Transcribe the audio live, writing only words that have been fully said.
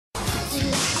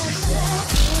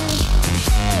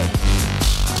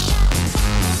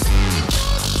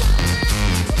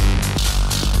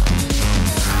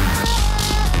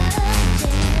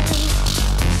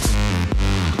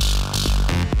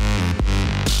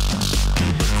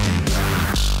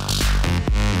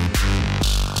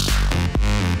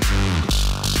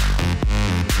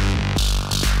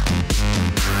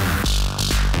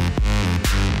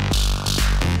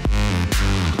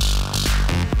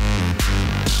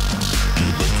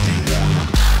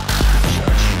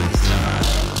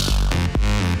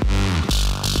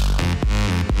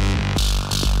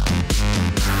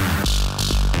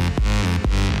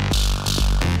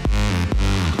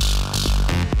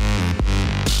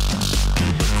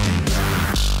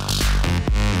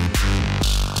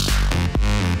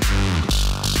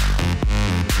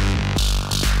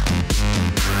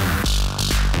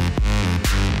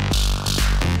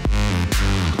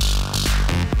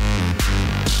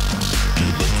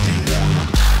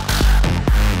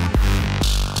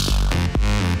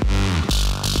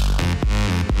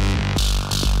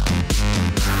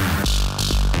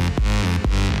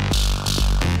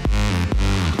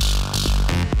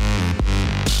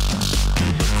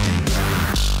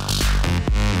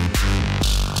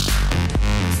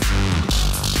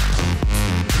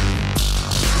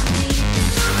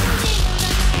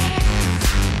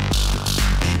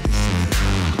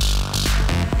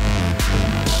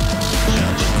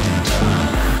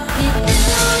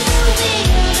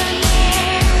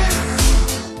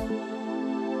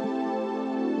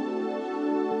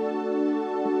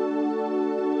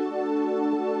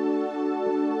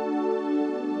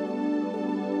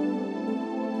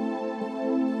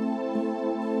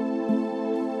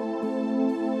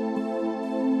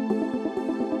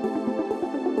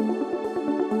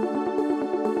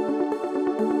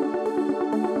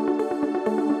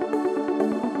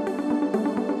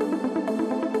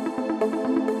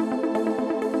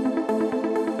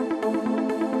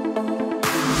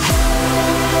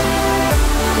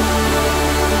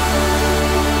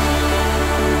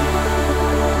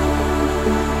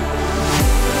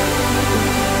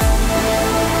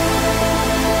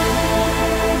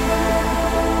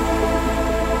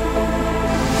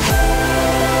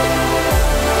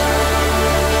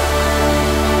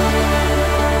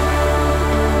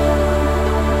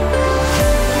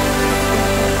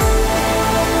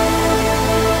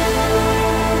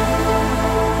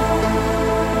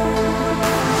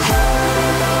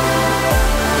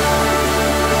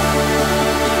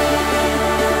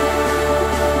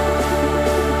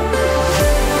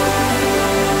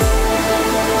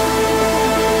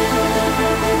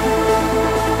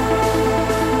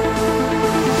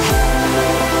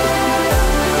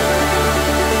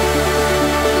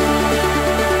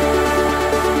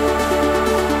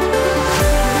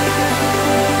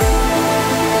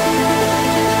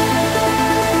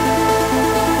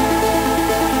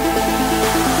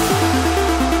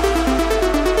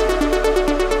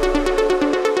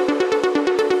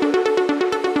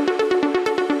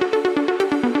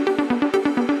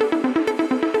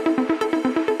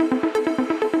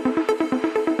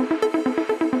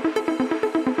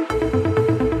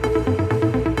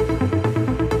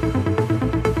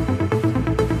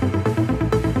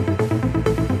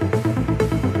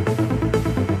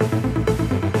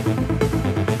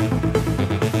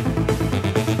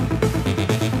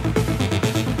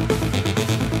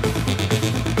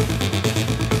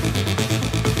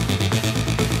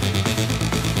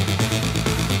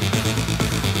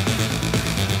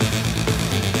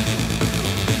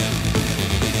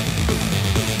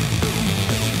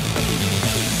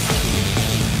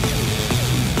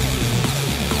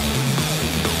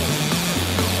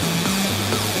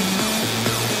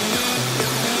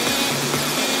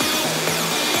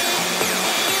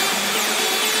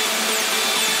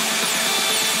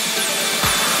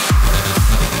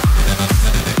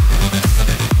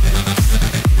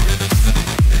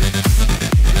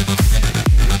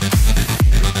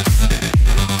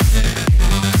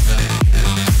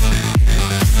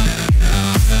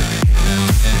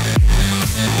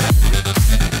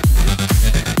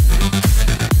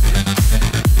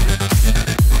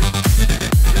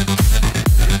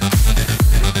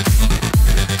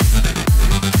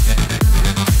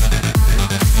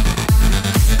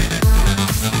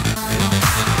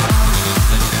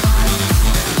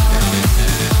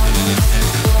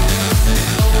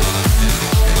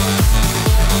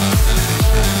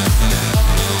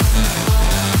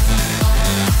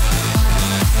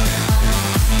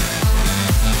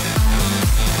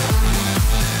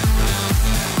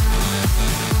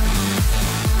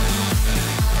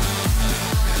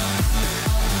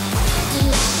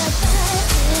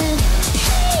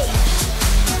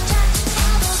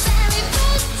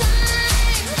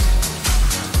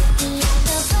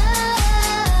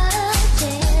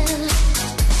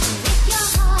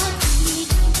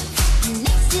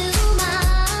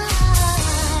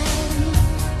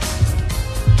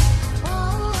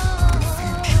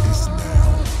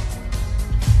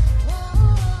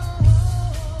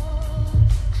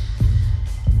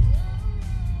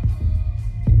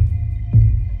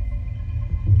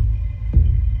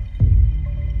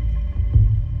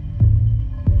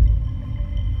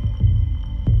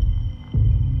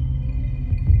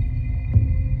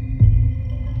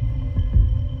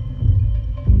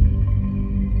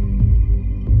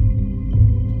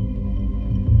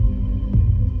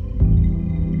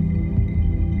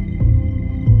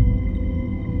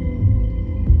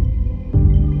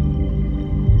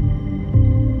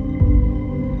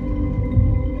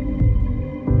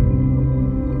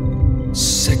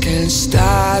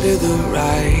to the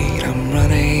right, I'm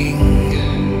running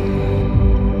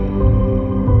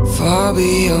far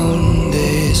beyond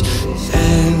this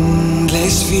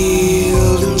endless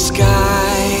field and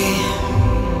sky.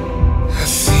 I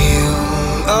feel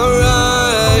a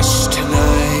rush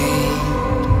tonight,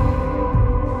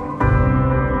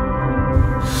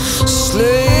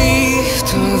 slave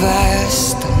to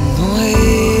vast unknowing.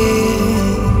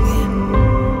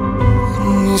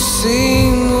 And you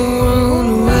seem to run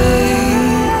away,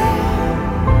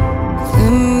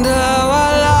 and how I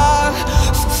long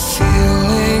for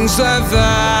feelings I've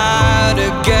had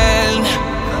again.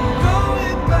 I'm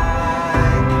going back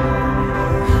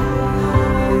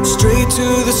straight to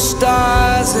the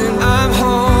stars, and I'm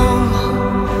home,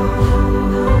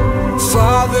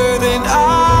 farther than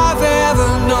I've ever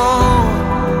known.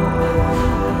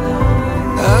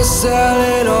 I sell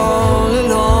it all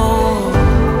alone,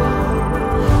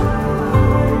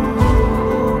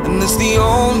 and it's the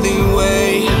only way.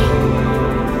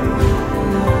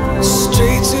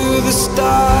 Straight to the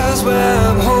stars where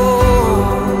I'm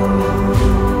home,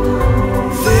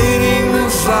 fading the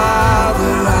fire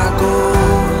where I go.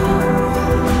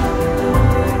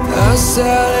 I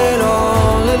sell it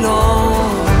all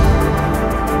alone,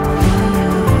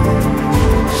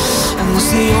 and it's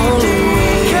the only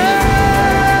way.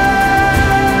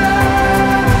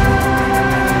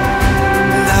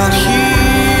 Now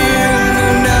here,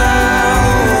 now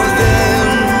then,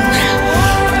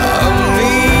 a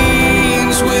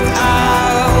means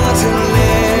without an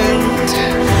end.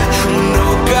 No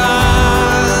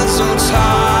gods on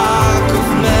top of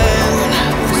men.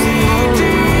 We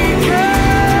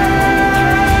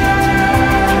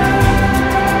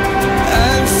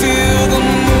and feel the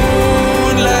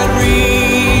moonlight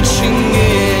reaching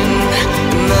in,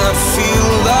 and I feel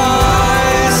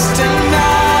lost, and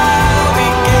now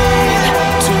begin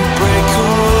to break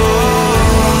away.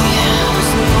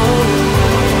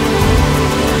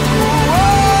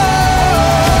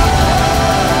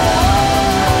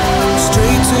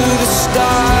 Straight to the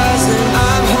stars, and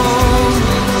I'm home,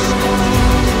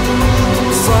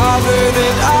 farther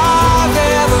than I've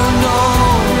ever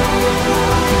known.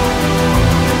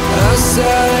 I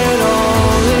said it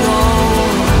all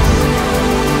alone,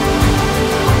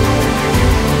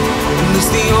 and it's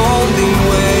the only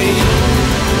way.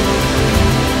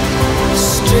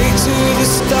 Straight to the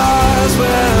stars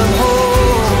where I'm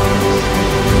home,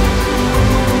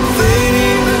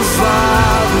 fading the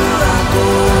fire where I go.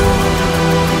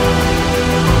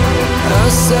 I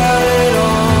said it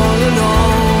all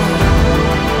alone,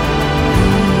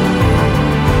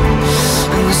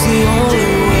 and it's the only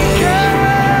way.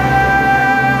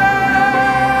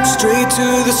 Straight to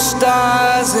the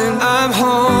stars, and I'm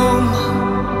home,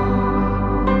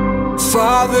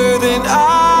 farther than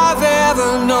I've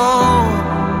ever known.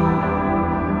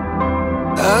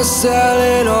 I sell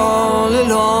it all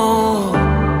alone,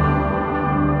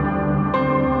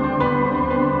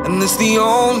 and it's the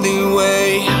only way.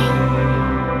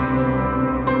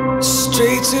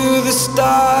 Straight to the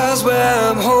stars where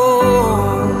I'm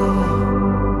home,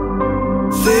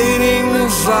 fading the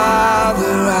fire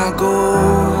where I go.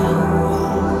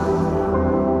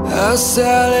 I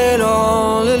sell it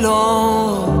all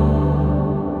alone,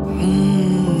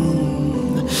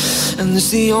 and it's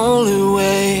the only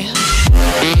way.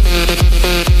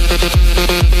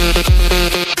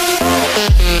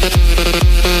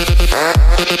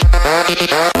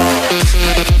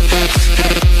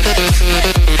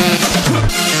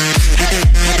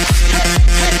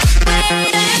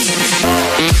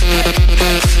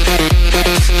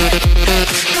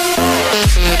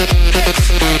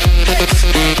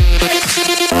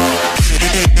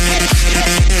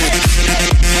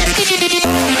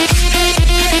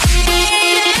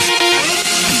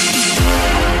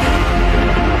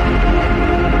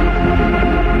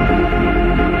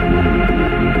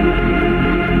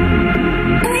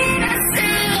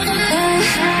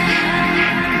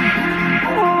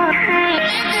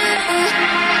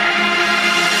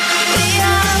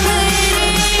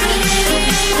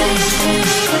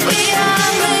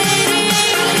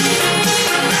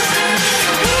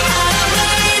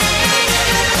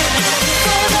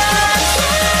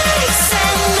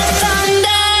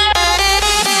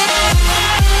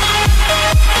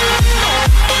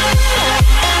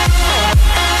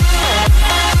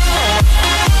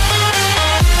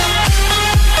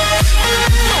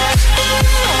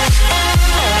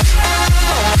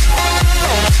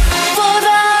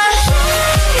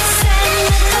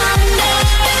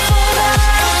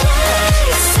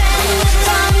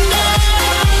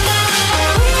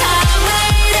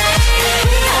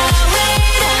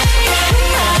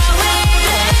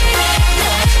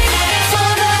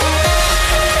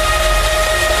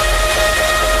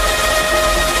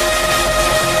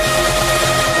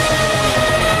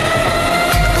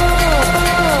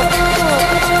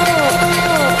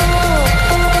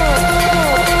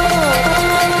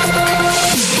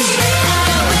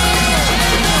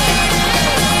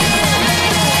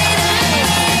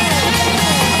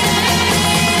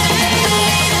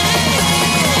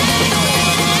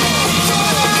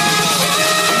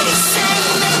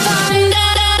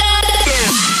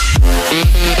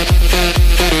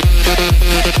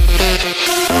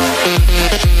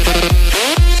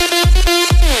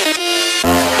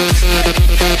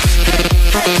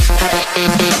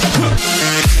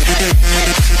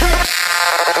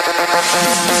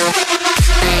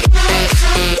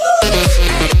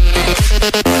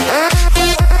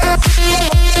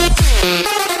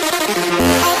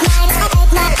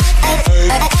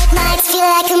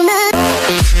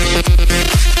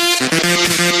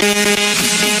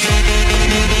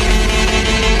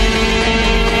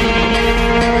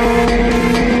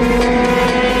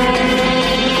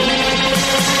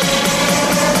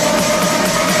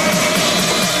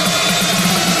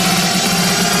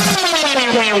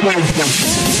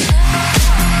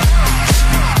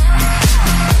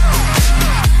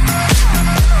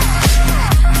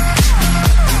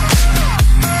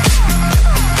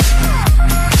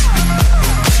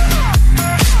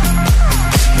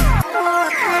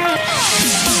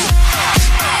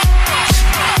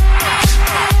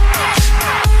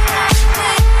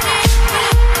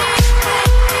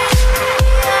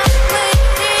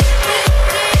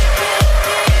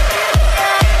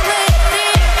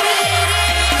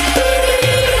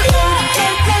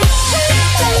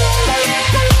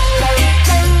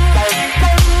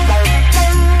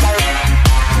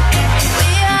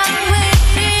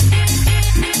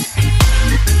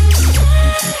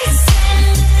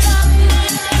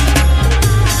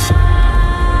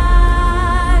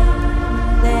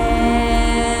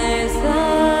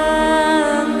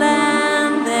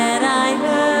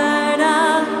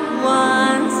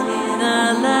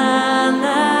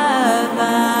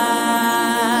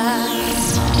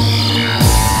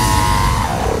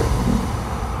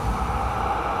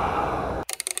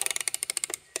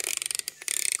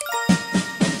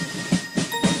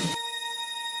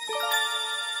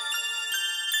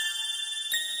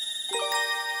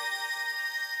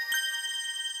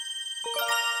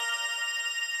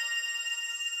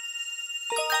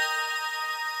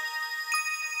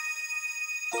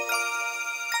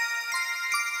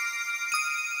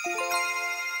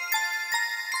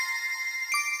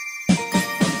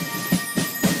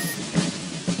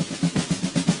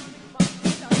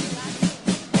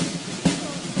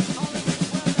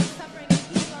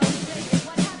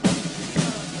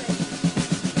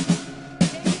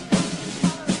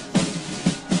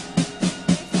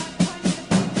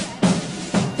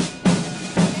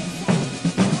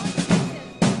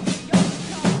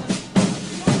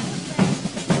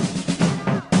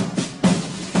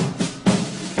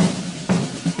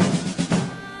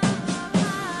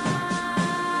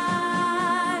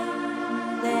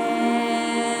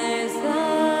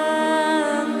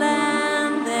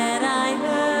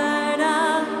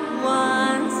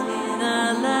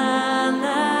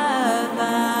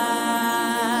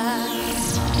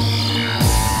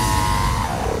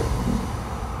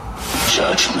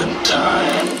 Judgment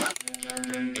time.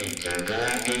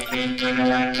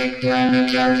 Intergalactic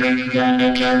planetary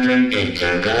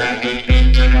intergalactic intergalactic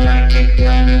intergalactic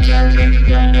planetary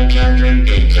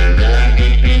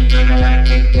intergalactic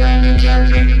intergalactic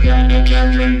planetary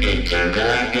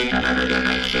intergalactic another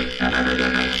dimension another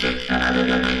dimension another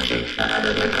dimension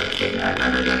another dimension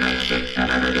another dimension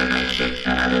another dimension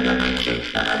another dimension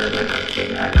another dimension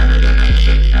another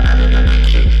dimension another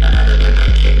dimension another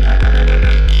dimension another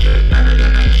dimension another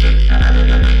dimension another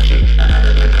dimension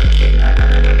another dimension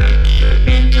another dimension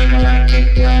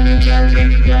intergalactic planetary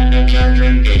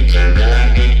intergalactic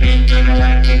intergalactic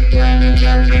intergalactic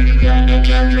planetary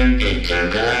intergalactic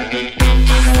intergalactic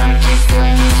intergalactic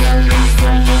planetary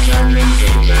planetary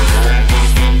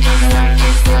intergalactic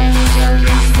intergalactic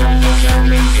planetary planetary intergalactic intergalactic planetary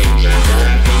planetary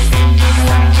intergalactic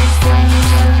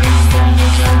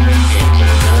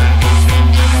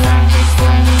intergalactic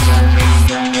planetary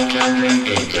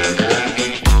planetary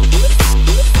intergalactic.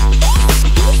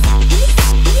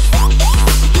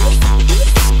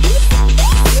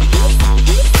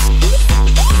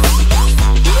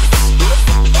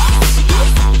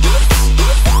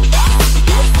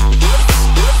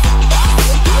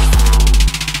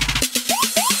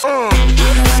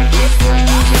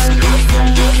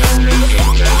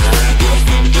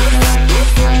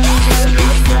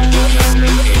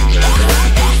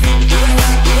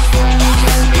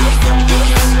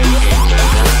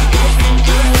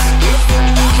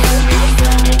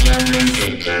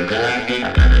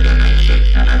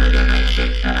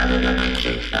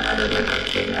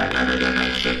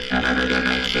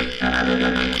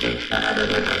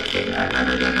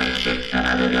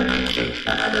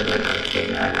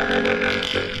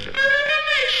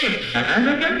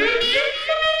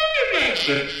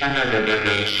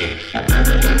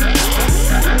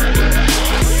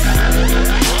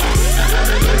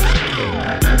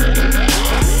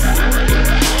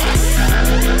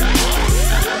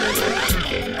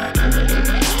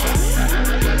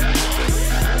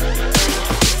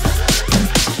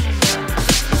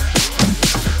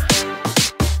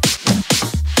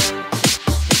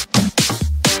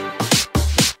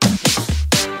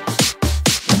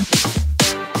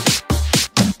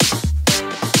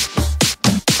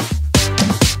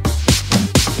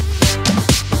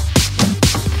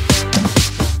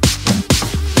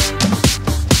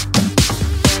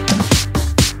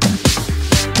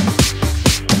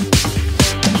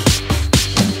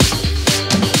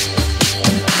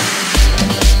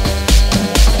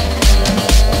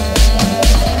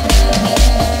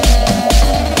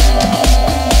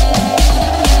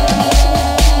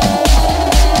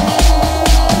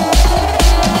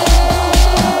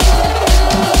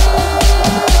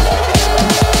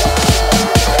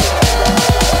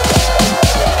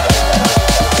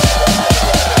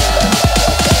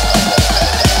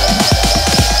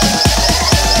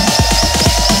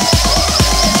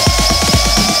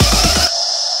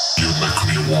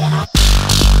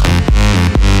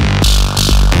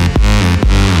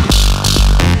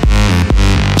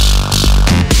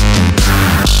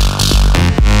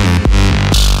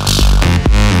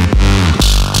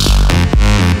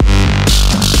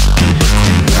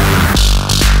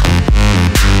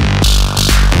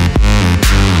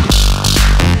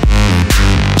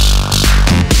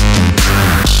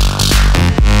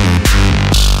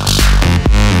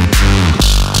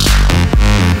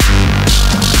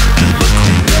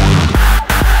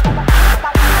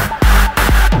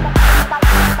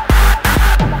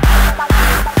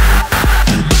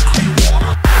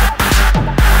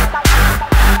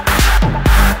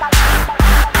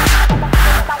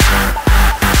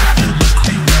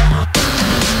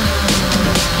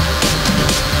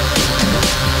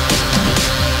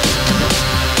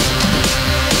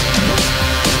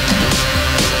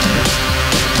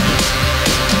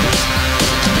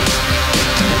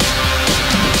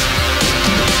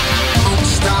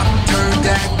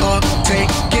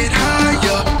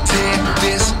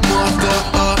 mother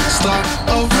up, start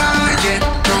a riot.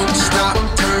 Don't stop,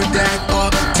 turn that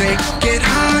up, take it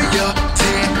higher.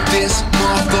 Tear this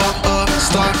mother up,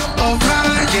 start a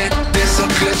riot. There's a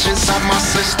glitch inside my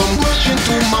system, rushing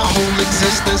through my whole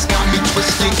existence. Got me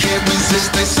twisting, can't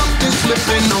resist it. Something's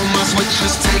flipping on my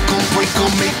switches. Take 'em, break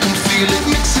 'em, make 'em feel it.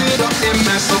 Mix it up and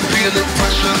mass appeal it.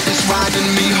 Pressure is riding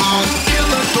me hard.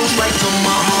 Killer goes right to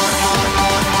my heart, heart,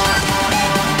 heart, heart, heart.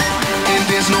 And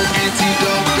there's no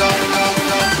antidote,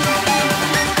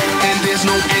 and there's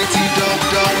no antidote,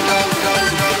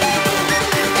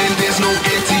 and there's no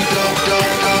antidote,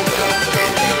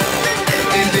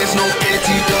 and there's no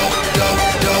antidote.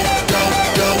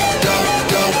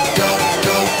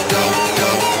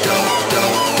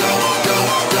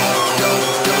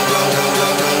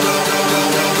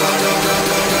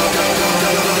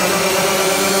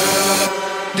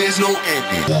 There's no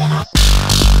antidote.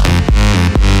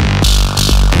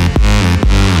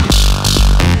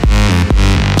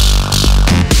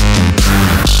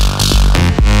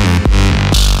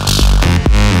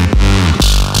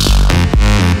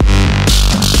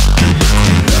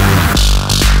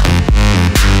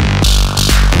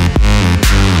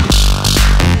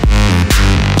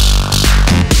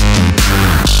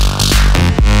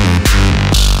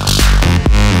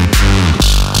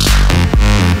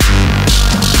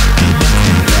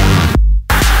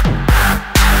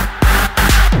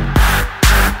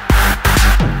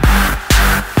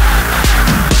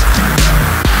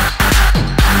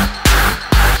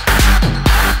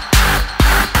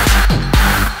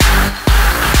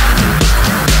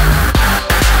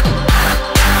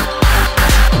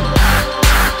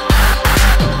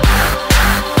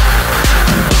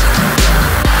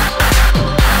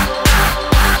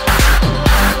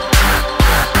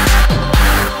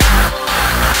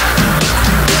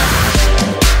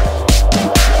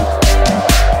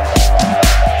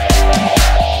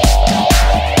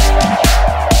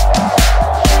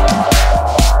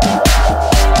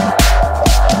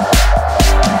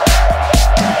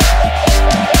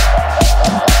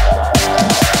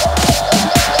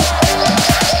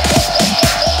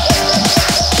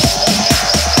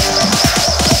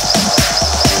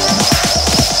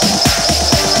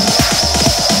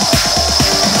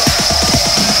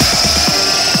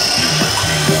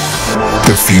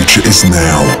 The future is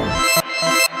now.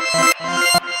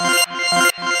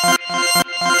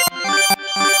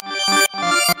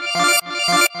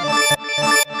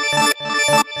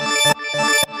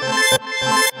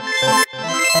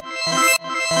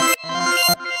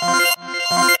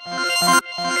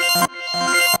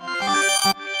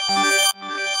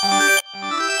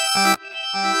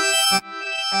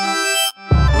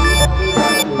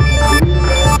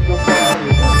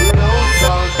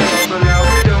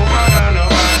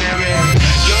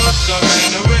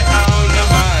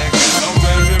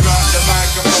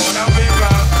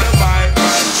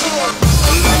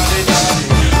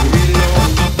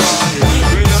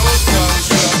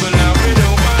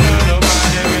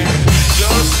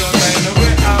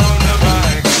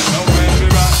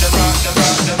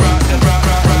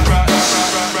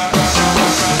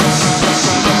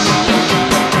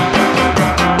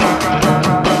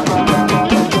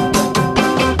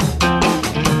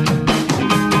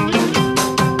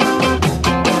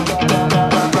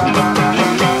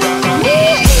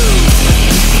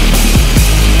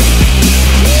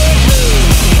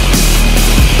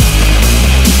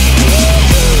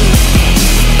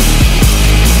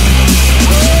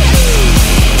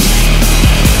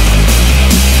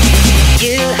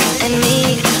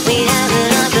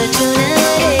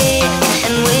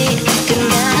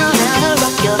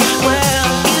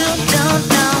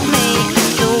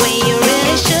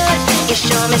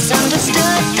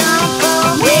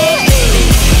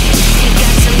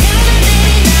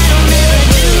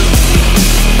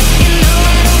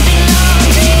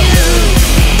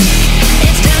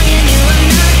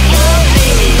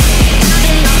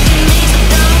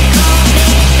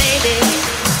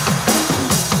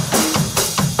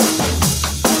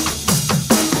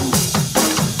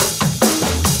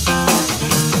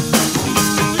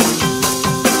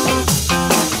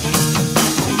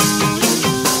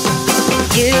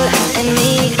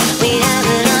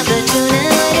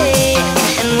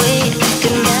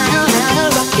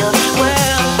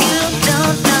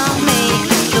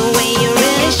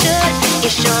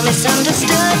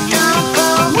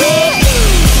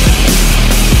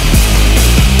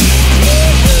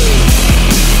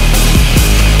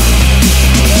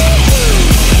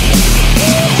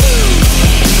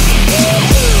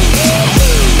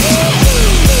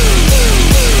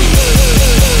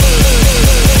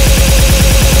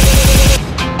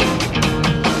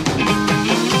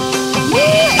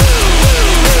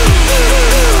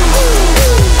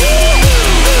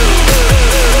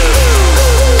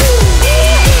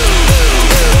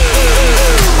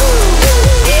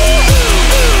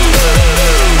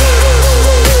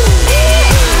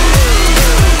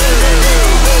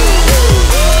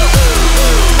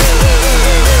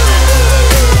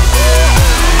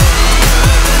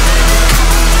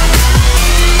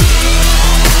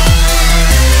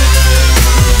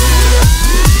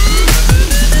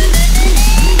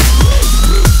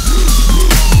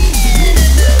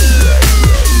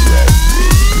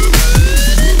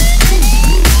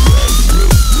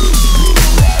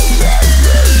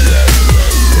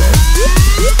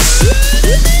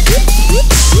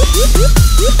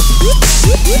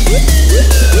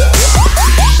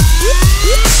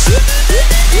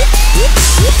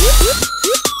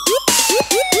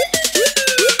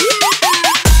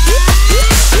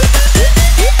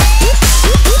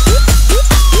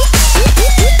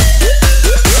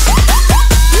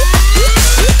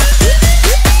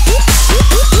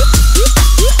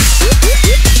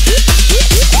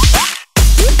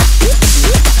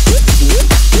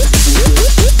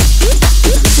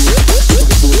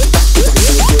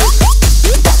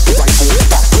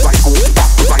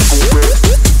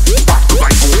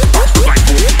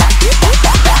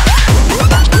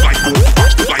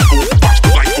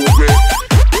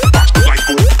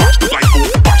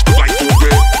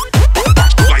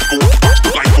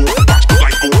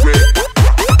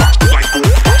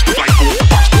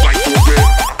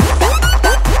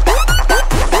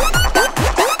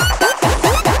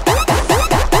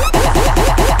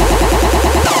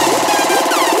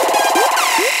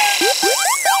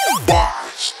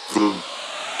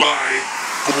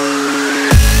 Bye.